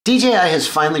DJI has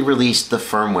finally released the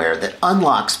firmware that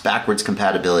unlocks backwards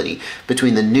compatibility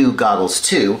between the new Goggles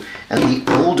 2 and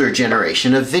the older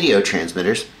generation of video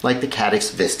transmitters like the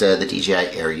Caddx Vista, the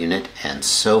DJI Air Unit, and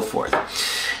so forth.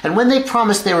 And when they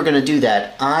promised they were going to do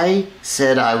that, I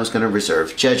said I was going to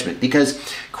reserve judgment, because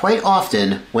quite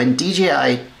often when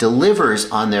DJI delivers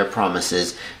on their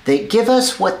promises, they give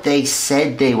us what they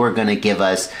said they were going to give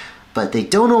us, but they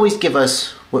don't always give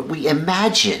us what we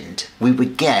imagined we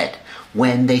would get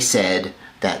when they said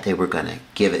that they were going to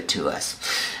give it to us.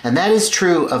 And that is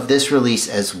true of this release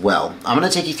as well. I'm going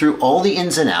to take you through all the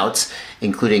ins and outs,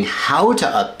 including how to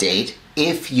update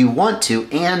if you want to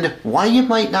and why you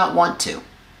might not want to.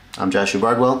 I'm Joshua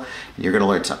Bardwell, and you're going to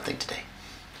learn something today.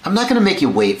 I'm not going to make you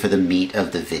wait for the meat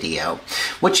of the video.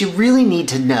 What you really need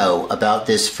to know about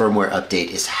this firmware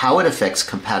update is how it affects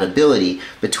compatibility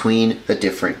between the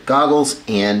different goggles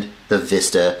and the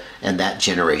Vista and that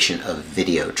generation of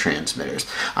video transmitters.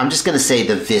 I'm just going to say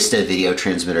the Vista video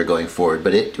transmitter going forward,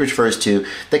 but it refers to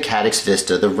the Caddx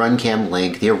Vista, the Runcam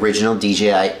Link, the original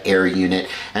DJI Air Unit,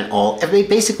 and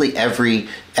basically every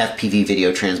FPV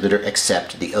video transmitter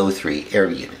except the O3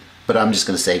 Air Unit. But I'm just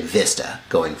going to say Vista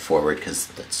going forward because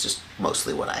that's just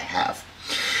mostly what I have.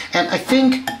 And I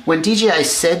think when DJI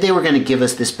said they were going to give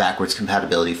us this backwards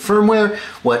compatibility firmware,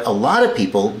 what a lot of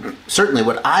people, certainly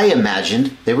what I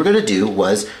imagined they were going to do,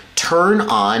 was turn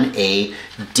on a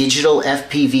digital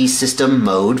FPV system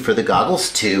mode for the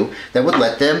Goggles 2 that would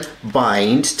let them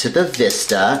bind to the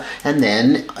Vista, and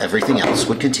then everything else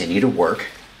would continue to work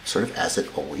sort of as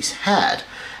it always had.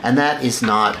 And that is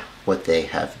not what they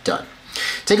have done.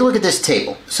 Take a look at this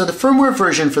table. So the firmware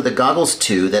version for the Goggles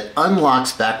 2 that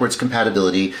unlocks backwards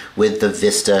compatibility with the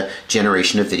Vista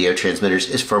generation of video transmitters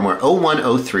is firmware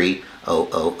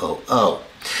 01030000.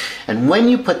 And when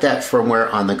you put that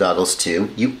firmware on the Goggles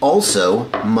 2, you also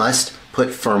must put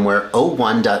firmware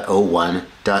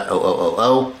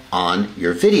 01.01.0000 on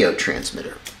your video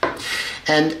transmitter.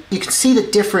 And you can see the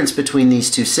difference between these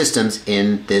two systems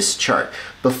in this chart.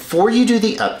 Before you do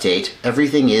the update,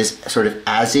 everything is sort of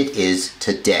as it is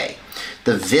today.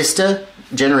 The Vista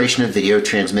generation of video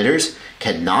transmitters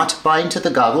cannot bind to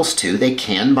the Goggles 2. They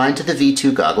can bind to the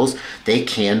V2 goggles, they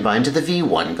can bind to the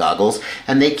V1 goggles,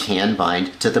 and they can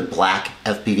bind to the black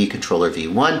FPV controller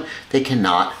V1. They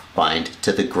cannot bind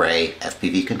to the gray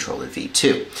FPV controller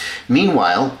V2.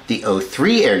 Meanwhile, the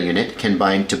O3 Air Unit can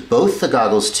bind to both the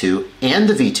Goggles 2 and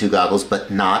the V2 goggles, but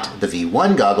not the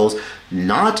V1 goggles,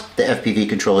 not the FPV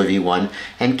controller V1,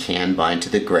 and can bind to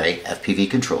the gray FPV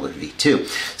controller V2.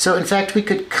 So in fact, we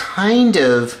could kind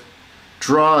of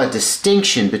draw a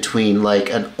distinction between like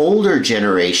an older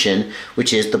generation,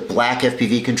 which is the black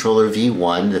FPV controller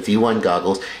V1, the V1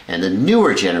 goggles, and the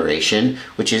newer generation,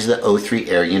 which is the O3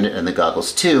 Air Unit and the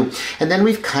Goggles 2. And then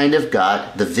we've kind of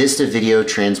got the Vista video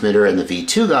transmitter and the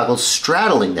V2 goggles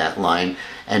straddling that line.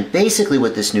 And basically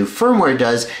what this new firmware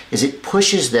does is it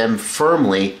pushes them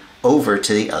firmly over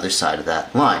to the other side of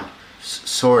that line.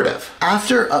 Sort of.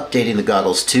 After updating the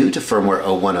Goggles 2 to firmware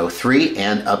 0103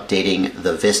 and updating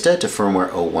the Vista to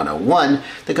firmware 0101,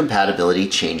 the compatibility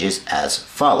changes as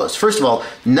follows. First of all,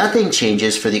 nothing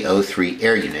changes for the O3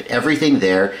 Air Unit. Everything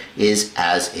there is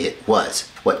as it was.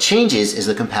 What changes is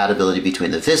the compatibility between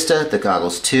the Vista, the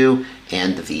Goggles 2,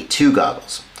 and the V2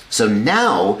 goggles. So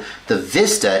now the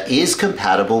Vista is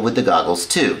compatible with the Goggles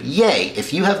 2. Yay!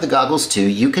 If you have the Goggles 2,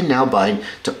 you can now bind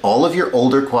to all of your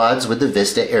older quads with the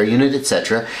Vista Air Unit,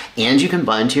 etc., and you can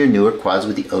bind to your newer quads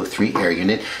with the O3 Air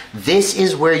Unit. This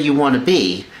is where you want to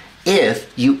be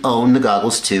if you own the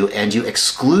Goggles 2 and you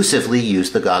exclusively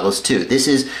use the Goggles 2. This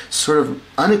is sort of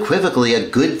unequivocally a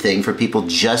good thing for people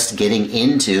just getting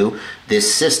into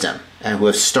this system and who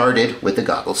have started with the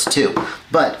Goggles 2.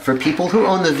 But for people who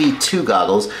own the V2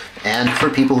 goggles and for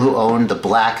people who own the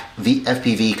black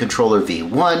FPV controller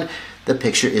V1, the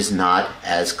picture is not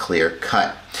as clear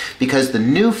cut, because the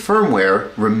new firmware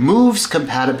removes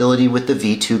compatibility with the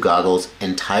V2 goggles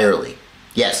entirely.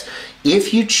 Yes,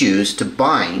 if you choose to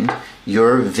bind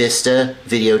your Vista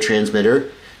video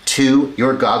transmitter to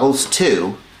your Goggles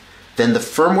 2, then the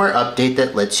firmware update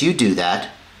that lets you do that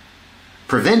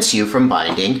prevents you from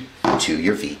binding to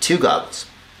your V2 goggles.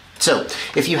 So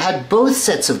if you had both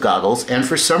sets of goggles and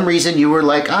for some reason you were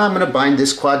like, I'm going to bind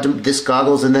this quad to this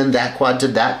goggles and then that quad to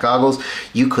that goggles,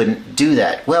 you couldn't do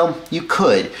that. Well, you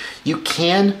could. You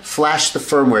can flash the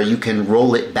firmware, you can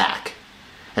roll it back.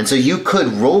 And so you could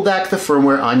roll back the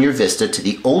firmware on your Vista to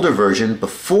the older version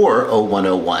before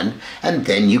 0101, and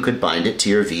then you could bind it to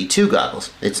your V2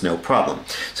 goggles. It's no problem.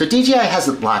 So DJI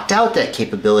hasn't locked out that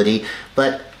capability,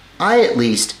 but I at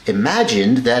least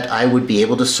imagined that I would be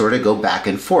able to sort of go back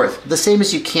and forth, the same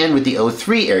as you can with the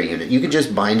O3 Air unit. You can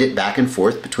just bind it back and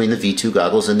forth between the V2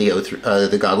 goggles and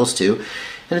the Goggles 2,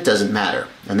 and it doesn't matter,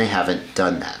 and they haven't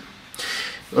done that.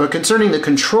 Concerning the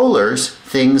controllers,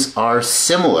 things are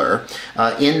similar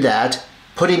in that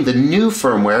putting the new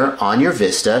firmware on your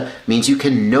Vista means you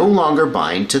can no longer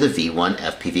bind to the V1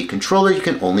 FPV controller. You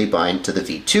can only bind to the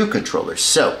V2 controller.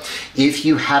 So if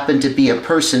you happen to be a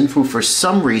person who for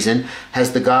some reason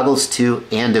has the Goggles 2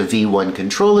 and a V1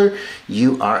 controller,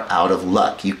 you are out of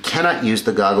luck. You cannot use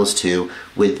the Goggles 2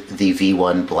 with the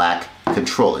V1 black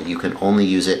controller. You can only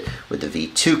use it with the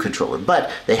V2 controller, but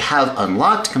they have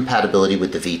unlocked compatibility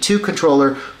with the V2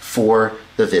 controller for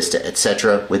the Vista,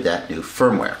 etc. with that new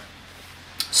firmware.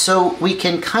 So we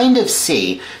can kind of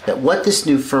see that what this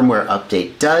new firmware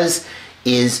update does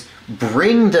is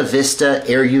bring the Vista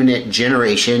Air Unit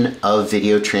generation of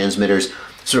video transmitters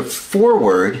sort of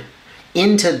forward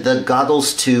into the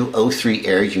Goggles 2 O3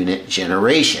 Air Unit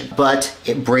generation, but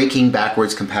breaking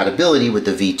backwards compatibility with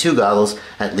the V2 goggles,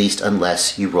 at least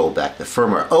unless you roll back the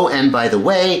firmware. Oh, and by the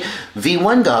way,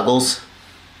 V1 goggles,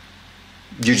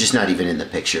 you're just not even in the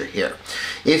picture here.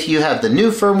 If you have the new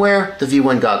firmware, the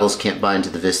V1 goggles can't bind to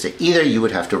the Vista either. You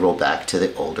would have to roll back to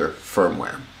the older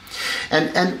firmware.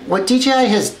 And what DJI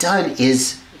has done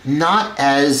is not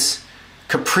as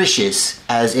capricious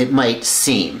as it might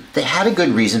seem. They had a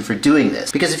good reason for doing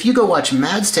this, because if you go watch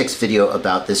Madstech's video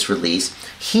about this release,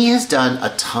 he has done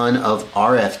a ton of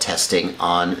RF testing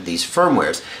on these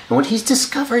firmwares. And what he's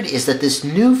discovered is that this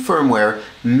new firmware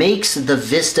makes the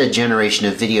Vista generation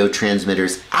of video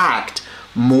transmitters act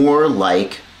more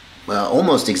like, well,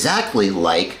 almost exactly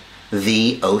like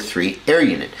the O3 Air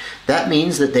unit. That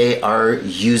means that they are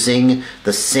using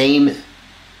the same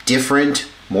different,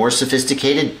 more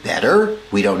sophisticated, better?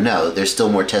 We don't know. There's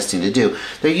still more testing to do.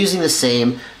 They're using the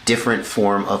same different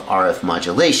form of RF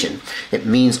modulation. It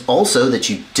means also that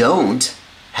you don't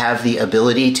have the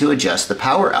ability to adjust the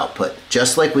power output.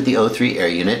 Just like with the O3 Air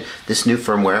unit, this new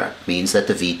firmware means that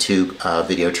the V2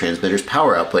 video transmitter's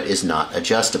power output is not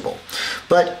adjustable.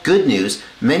 But good news,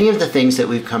 many of the things that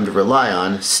we've come to rely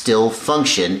on still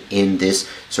function in this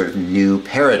sort of new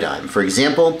paradigm. For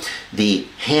example, the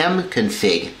ham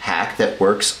config hack that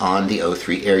works on the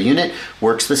O3 Air unit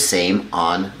works the same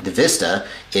on the Vista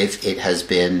if it has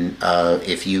been,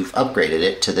 if you've upgraded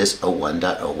it to this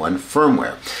 01.01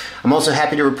 firmware. I'm also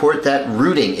happy to report that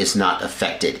rooting is not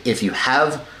affected. If you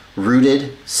have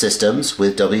rooted systems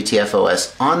with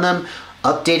WTF-OS on them,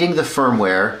 updating the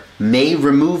firmware may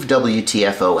remove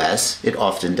WTF-OS, it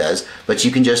often does, but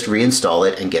you can just reinstall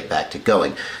it and get back to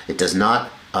going. It does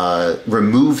not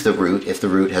remove the root if the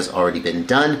root has already been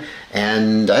done,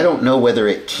 and I don't know whether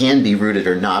it can be rooted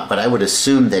or not, but I would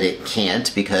assume that it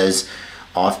can't, because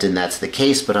often that's the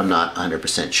case, but I'm not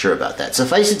 100% sure about that.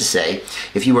 Suffice it to say,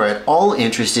 if you are at all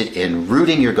interested in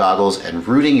rooting your goggles and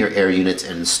rooting your Air units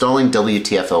and installing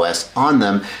WTF-OS on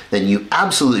them, then you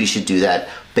absolutely should do that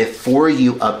before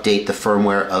you update the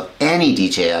firmware of any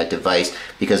DJI device,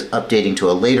 because updating to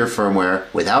a later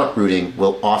firmware without rooting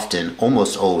will often,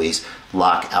 almost always,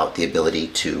 lock out the ability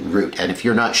to root. And if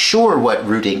you're not sure what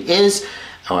rooting is,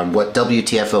 or what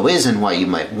WTFO is and why you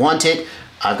might want it,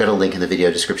 I've got a link in the video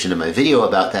description to my video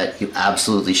about that. You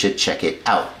absolutely should check it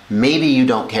out. Maybe you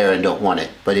don't care and don't want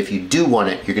it, but if you do want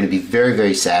it, you're going to be very,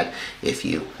 very sad if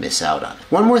you miss out on it.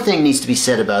 One more thing needs to be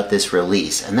said about this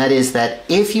release, and that is that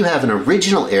if you have an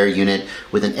original Air unit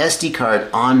with an SD card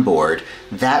on board,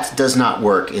 that does not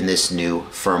work in this new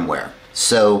firmware.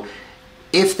 So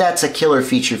if that's a killer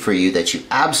feature for you that you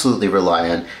absolutely rely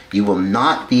on, you will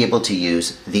not be able to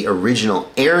use the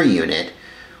original Air unit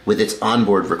with its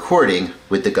onboard recording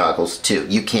with the Goggles 2.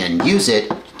 You can use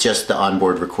it, just the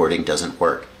onboard recording doesn't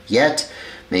work yet.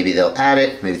 Maybe they'll add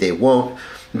it, maybe they won't.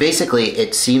 Basically,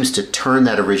 it seems to turn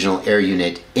that original Air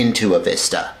unit into a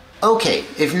Vista. Okay,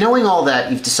 if knowing all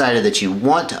that, you've decided that you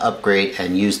want to upgrade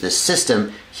and use this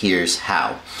system, here's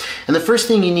how. And the first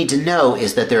thing you need to know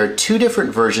is that there are two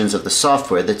different versions of the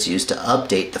software that's used to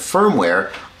update the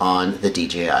firmware on the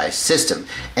DJI system.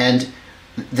 And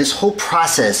this whole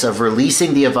process of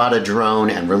releasing the Avata drone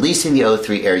and releasing the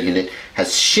O3 Air unit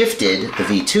has shifted the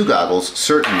V2 goggles,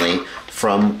 certainly,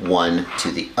 from one to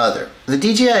the other. The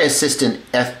DJI Assistant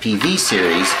FPV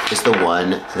series is the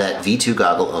one that V2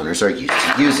 goggle owners are used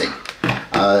to using.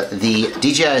 The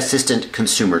DJI Assistant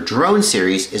Consumer Drone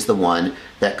series is the one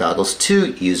that Goggles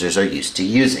 2 users are used to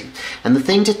using. And the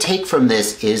thing to take from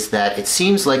this is that it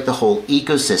seems like the whole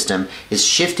ecosystem is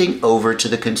shifting over to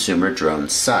the consumer drone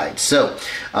side. So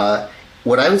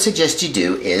what I would suggest you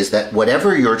do is that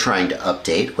whatever you're trying to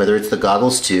update, whether it's the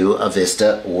Goggles 2, a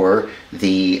Vista, or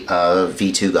the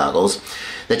V2 goggles,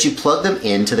 that you plug them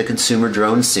into the Consumer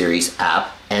Drone Series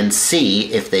app and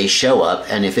see if they show up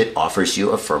and if it offers you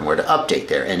a firmware to update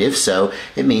there. And if so,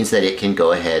 it means that it can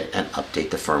go ahead and update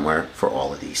the firmware for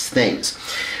all of these things.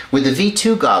 With the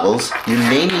V2 goggles, you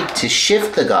may need to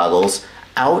shift the goggles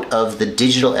out of the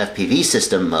digital FPV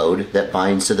system mode that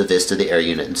binds to the Vista, the air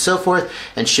unit, and so forth,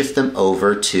 and shift them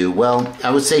over to, well,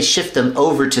 I would say shift them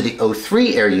over to the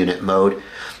O3 air unit mode,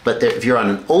 but if you're on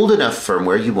an old enough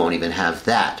firmware, you won't even have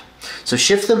that. So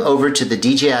shift them over to the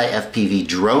DJI FPV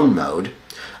drone mode,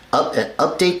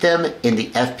 update them in the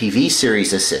FPV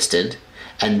series assistant,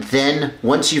 and then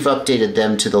once you've updated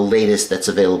them to the latest that's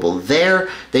available there,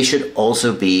 they should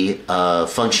also be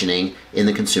functioning in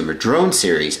the Consumer Drone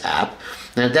Series app.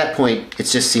 And at that point, it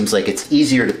just seems like it's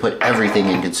easier to put everything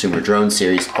in Consumer Drone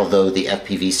Series, although the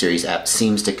FPV Series app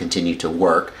seems to continue to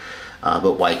work.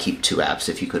 But why keep two apps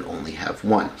if you could only have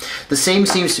one? The same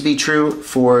seems to be true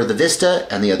for the Vista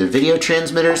and the other video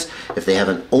transmitters. If they have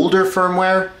an older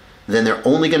firmware, then they're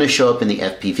only going to show up in the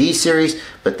FPV series,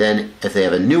 but then if they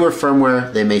have a newer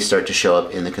firmware, they may start to show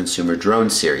up in the Consumer Drone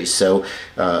Series. So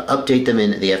update them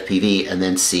in the FPV and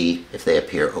then see if they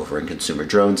appear over in Consumer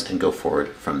Drones and go forward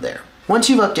from there. Once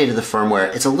you've updated the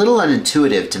firmware, it's a little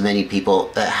unintuitive to many people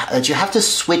that you have to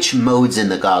switch modes in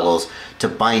the goggles to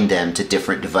bind them to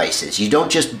different devices. You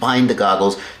don't just bind the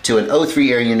goggles to an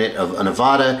O3 air unit of an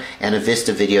Avata and a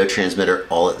Vista video transmitter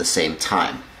all at the same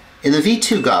time. In the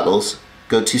V2 goggles,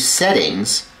 go to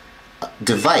Settings,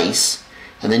 Device,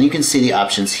 and then you can see the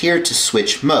options here to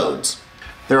switch modes.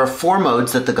 There are 4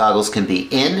 modes that the goggles can be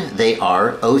in. They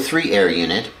are O3 air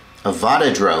unit,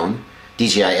 Avata drone,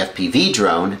 DJI FPV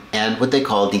drone, and what they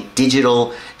call the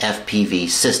digital FPV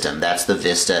system. That's the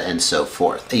Vista and so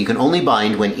forth. You can only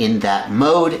bind when in that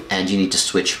mode, and you need to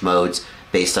switch modes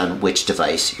based on which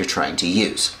device you're trying to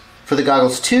use. For the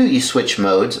Goggles 2, you switch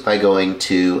modes by going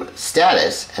to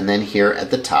Status, and then here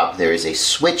at the top there is a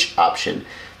switch option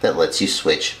that lets you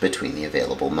switch between the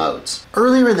available modes.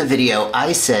 Earlier in the video,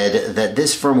 I said that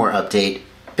this firmware update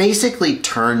basically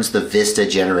turns the Vista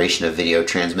generation of video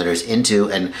transmitters into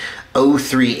an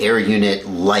O3 air unit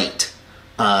light.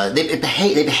 They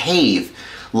behave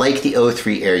like the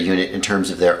O3 air unit in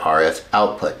terms of their RF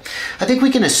output. I think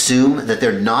we can assume that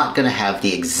they're not going to have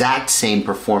the exact same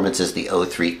performance as the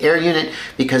O3 air unit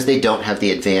because they don't have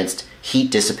the advanced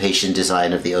heat dissipation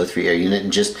design of the O3 air unit,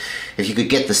 and just if you could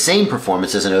get the same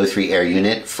performance as an O3 air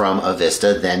unit from a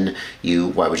Vista, then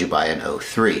why would you buy an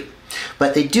O3?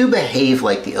 But they do behave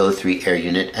like the O3 air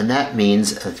unit, and that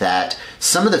means that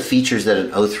some of the features that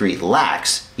an O3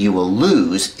 lacks, you will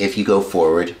lose if you go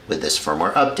forward with this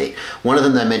firmware update. One of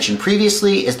them that I mentioned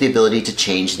previously is the ability to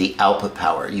change the output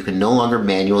power. You can no longer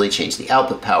manually change the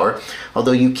output power,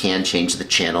 although you can change the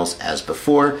channels as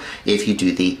before if you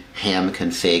do the ham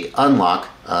config unlock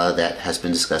that has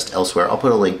been discussed elsewhere. I'll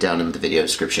put a link down in the video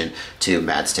description to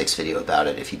Matt's Tech's video about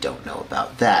it if you don't know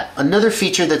about that. Another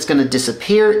feature that's going to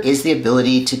disappear is the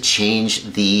ability to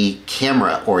change the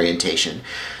camera orientation.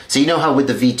 So you know how with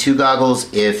the V2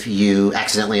 goggles, if you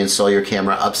accidentally install your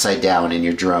camera upside down in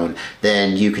your drone,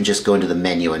 then you can just go into the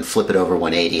menu and flip it over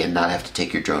 180 and not have to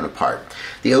take your drone apart.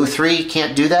 The O3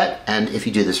 can't do that, and if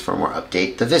you do this firmware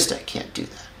update, the Vista can't do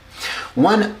that.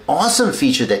 One awesome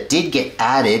feature that did get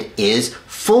added is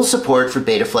full support for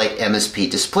Betaflight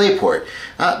MSP DisplayPort.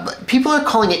 People are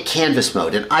calling it Canvas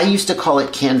Mode, and I used to call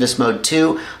it Canvas Mode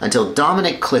too, until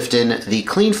Dominic Clifton, the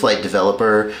CleanFlight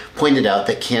developer, pointed out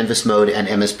that Canvas Mode and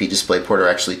MSP DisplayPort are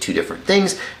actually two different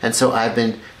things, and so I've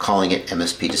been calling it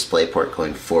MSP DisplayPort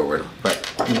going forward. But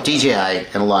DJI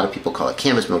and a lot of people call it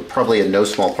Canvas Mode, probably in no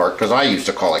small part because I used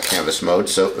to call it Canvas Mode,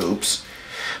 so oops.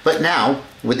 But now,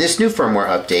 with this new firmware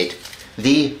update,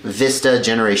 the Vista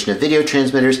generation of video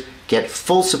transmitters get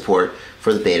full support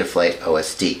for the Betaflight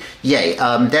OSD. Yay,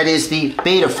 that is the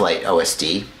Betaflight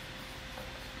OSD.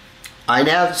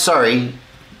 iNav, sorry.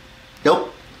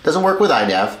 Nope, doesn't work with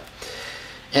iNav.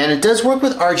 And it does work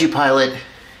with ArduPilot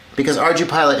because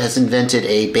ArduPilot has invented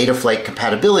a Betaflight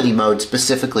compatibility mode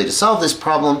specifically to solve this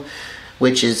problem,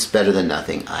 which is better than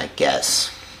nothing, I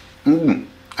guess.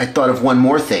 I thought of one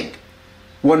more thing.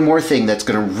 One more thing that's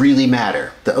going to really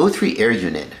matter. The O3 air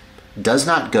unit does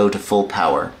not go to full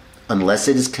power unless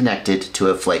it is connected to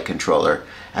a flight controller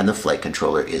and the flight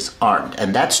controller is armed.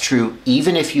 And that's true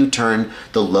even if you turn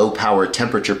the low power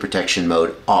temperature protection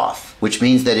mode off, which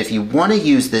means that if you want to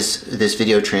use this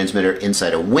video transmitter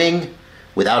inside a wing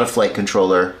without a flight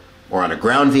controller or on a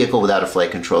ground vehicle without a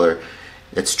flight controller,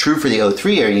 it's true for the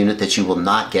O3 air unit that you will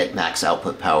not get max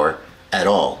output power at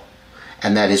all.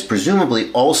 And that is presumably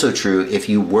also true if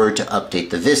you were to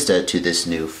update the Vista to this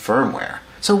new firmware.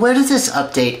 So where does this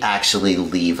update actually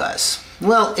leave us?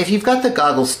 Well, if you've got the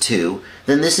Goggles 2,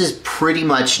 then this is pretty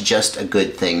much just a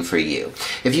good thing for you.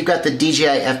 If you've got the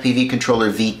DJI FPV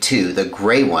controller V2, the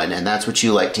gray one, and that's what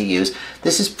you like to use,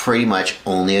 this is pretty much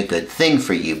only a good thing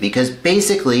for you because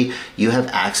basically you have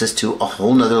access to a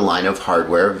whole nother line of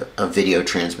hardware, of video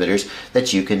transmitters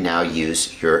that you can now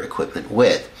use your equipment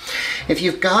with. If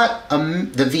you've got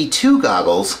the V2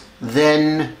 goggles,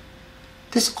 then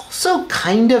this also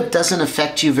kind of doesn't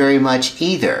affect you very much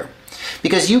either,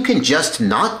 because you can just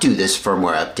not do this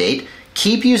firmware update,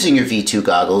 keep using your V2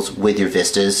 goggles with your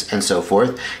Vistas and so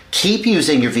forth, keep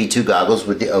using your V2 goggles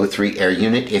with the O3 Air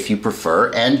unit if you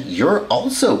prefer, and you're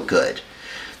also good.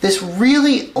 This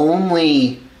really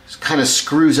only kind of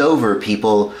screws over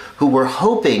people who were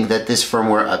hoping that this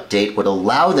firmware update would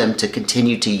allow them to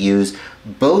continue to use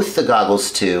both the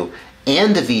Goggles 2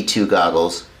 and the V2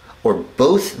 goggles, or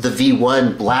both the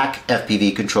V1 black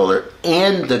FPV controller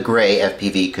and the gray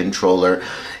FPV controller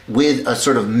with a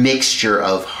sort of mixture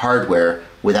of hardware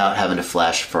without having to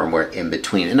flash firmware in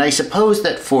between. And I suppose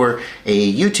that for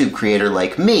a YouTube creator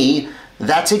like me,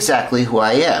 that's exactly who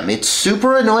I am. It's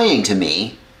super annoying to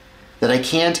me that I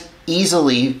can't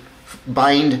easily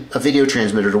bind a video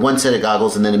transmitter to one set of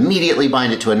goggles and then immediately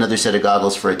bind it to another set of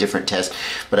goggles for a different test,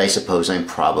 but I suppose I'm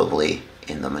probably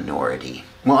in the minority.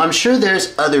 Well, I'm sure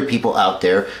there's other people out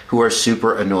there who are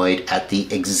super annoyed at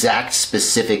the exact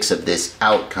specifics of this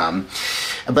outcome,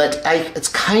 but it's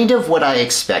kind of what I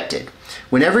expected.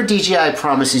 Whenever DJI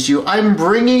promises you, I'm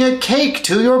bringing a cake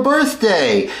to your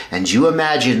birthday, and you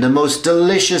imagine the most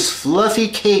delicious fluffy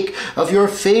cake of your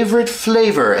favorite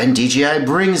flavor, and DJI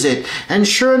brings it, and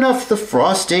sure enough, the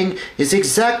frosting is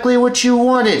exactly what you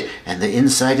wanted, and the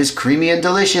inside is creamy and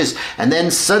delicious, and then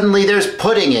suddenly there's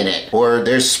pudding in it, or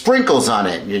there's sprinkles on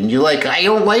it, and you're like, I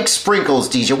don't like sprinkles,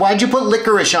 DJI. Why'd you put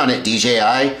licorice on it,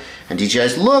 DJI? And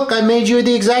DJI's, look, I made you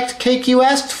the exact cake you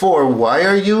asked for. Why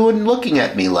are you looking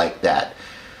at me like that?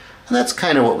 And that's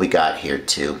kind of what we got here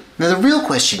too. Now the real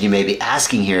question you may be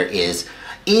asking here is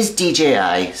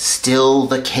DJI still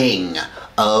the king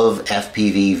of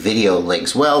FPV video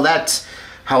links? Well, that's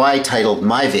how I titled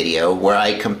my video, where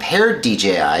I compared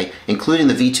DJI, including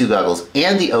the V2 goggles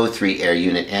and the O3 Air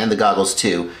unit and the Goggles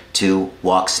 2, to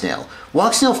Walksnail.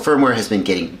 Walksnail firmware has been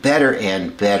getting better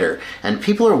and better, and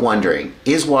people are wondering,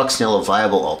 is Walksnail a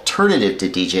viable alternative to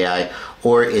DJI,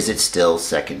 or is it still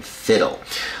second fiddle?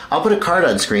 I'll put a card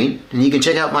on screen, and you can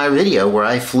check out my video where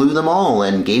I flew them all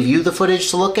and gave you the footage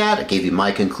to look at. I gave you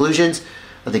my conclusions.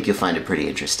 I think you'll find it pretty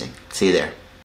interesting. See you there.